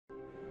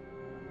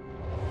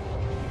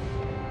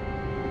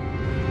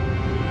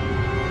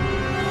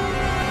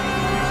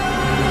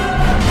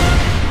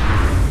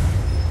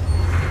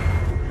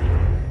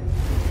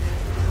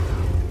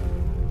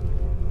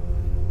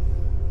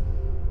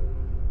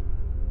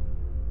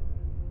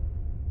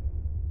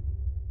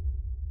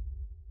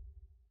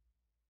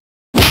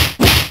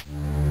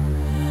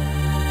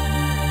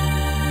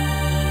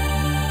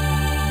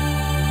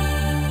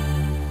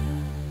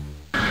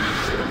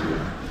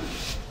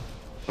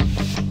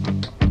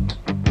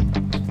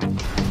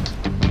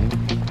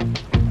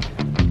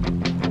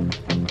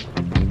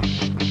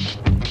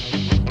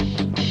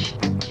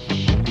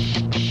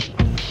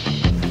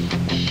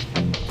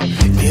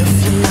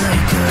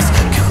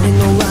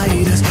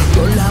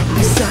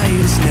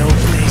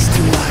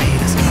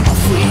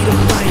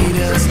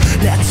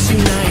let's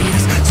unite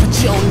us.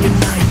 Switch on your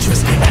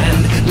nitrous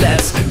and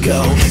let's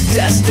go.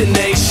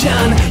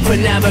 Destination for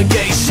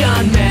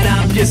navigation. Man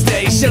up your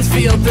stations,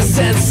 feel the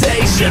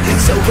sensation.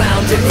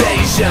 Surround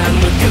invasion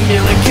with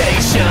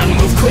communication.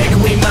 Move quick,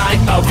 we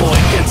might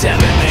avoid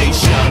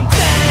contamination.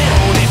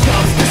 Down, here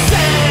comes the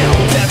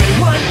sound.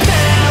 Everyone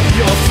pound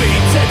your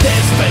feet to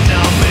this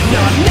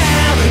phenomenon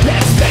now.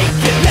 Let's make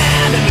it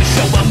loud and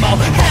show them all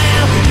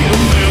how you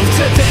move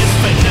to this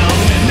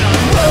phenomenon.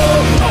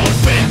 Whoa,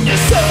 open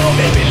your soul,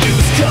 maybe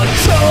lose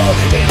control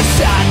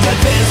inside of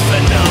this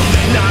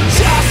phenomenon.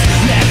 Just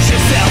let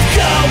yourself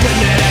go and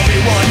let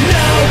everyone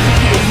know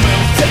you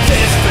move to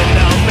this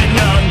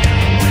phenomenon.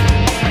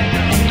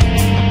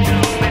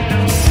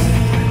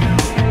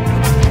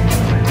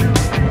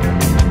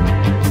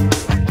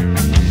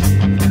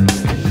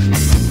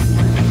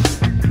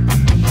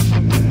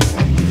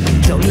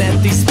 Don't let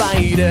these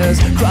spiders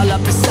crawl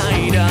up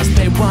beside us.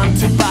 They want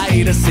to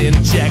bite us,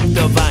 inject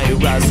the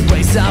virus.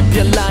 Raise up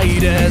your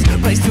lighters,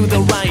 race to the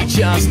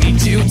righteous.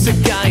 Need you to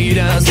guide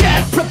us.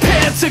 Get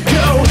prepared to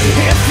go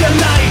if you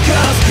like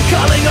us.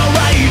 Calling all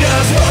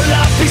riders, roll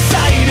up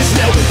beside us.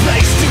 No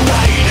place to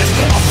hide us,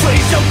 our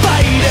freedom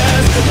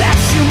fighters.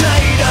 Let's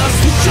unite us,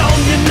 switch on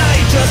your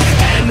nitrous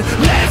and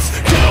let's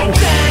go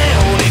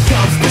down. Here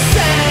comes the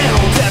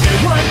sound.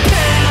 Everyone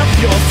pound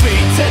your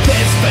feet to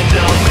this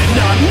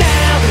phenomenon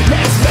now.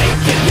 Let's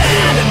make it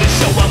loud and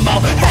show them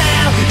all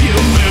how you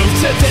move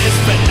to this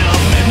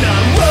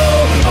phenomenon.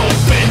 Whoa,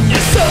 open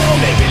your soul,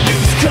 maybe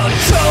lose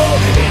control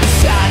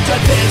inside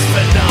of this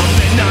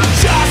phenomenon.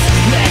 Just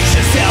let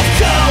yourself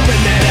go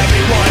and let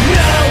everyone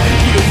know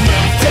you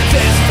move to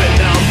this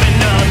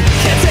phenomenon.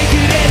 Can't take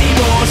it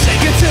anymore,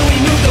 shake it till we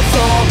move the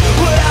floor.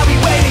 What are we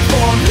waiting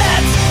for?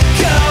 Let's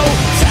go.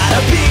 Tired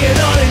of being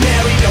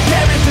ordinary, don't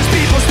care if there's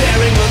people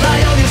staring. Rely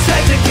on your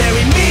strength to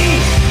carry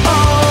me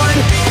on.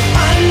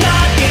 I'm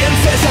not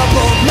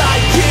invisible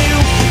like you.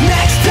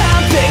 Next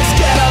time things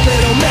get a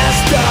little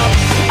messed up,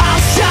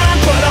 I'll shine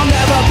but I'll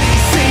never be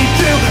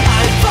see-through.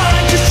 I'm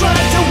fine just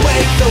trying to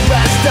wake the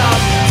rest up.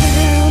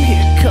 Down,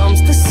 here comes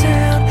the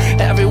sound.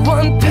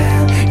 Everyone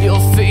pound your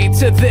feet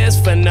to this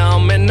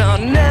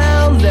phenomenon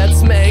now.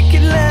 Let's make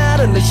it loud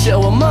and let's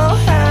show 'em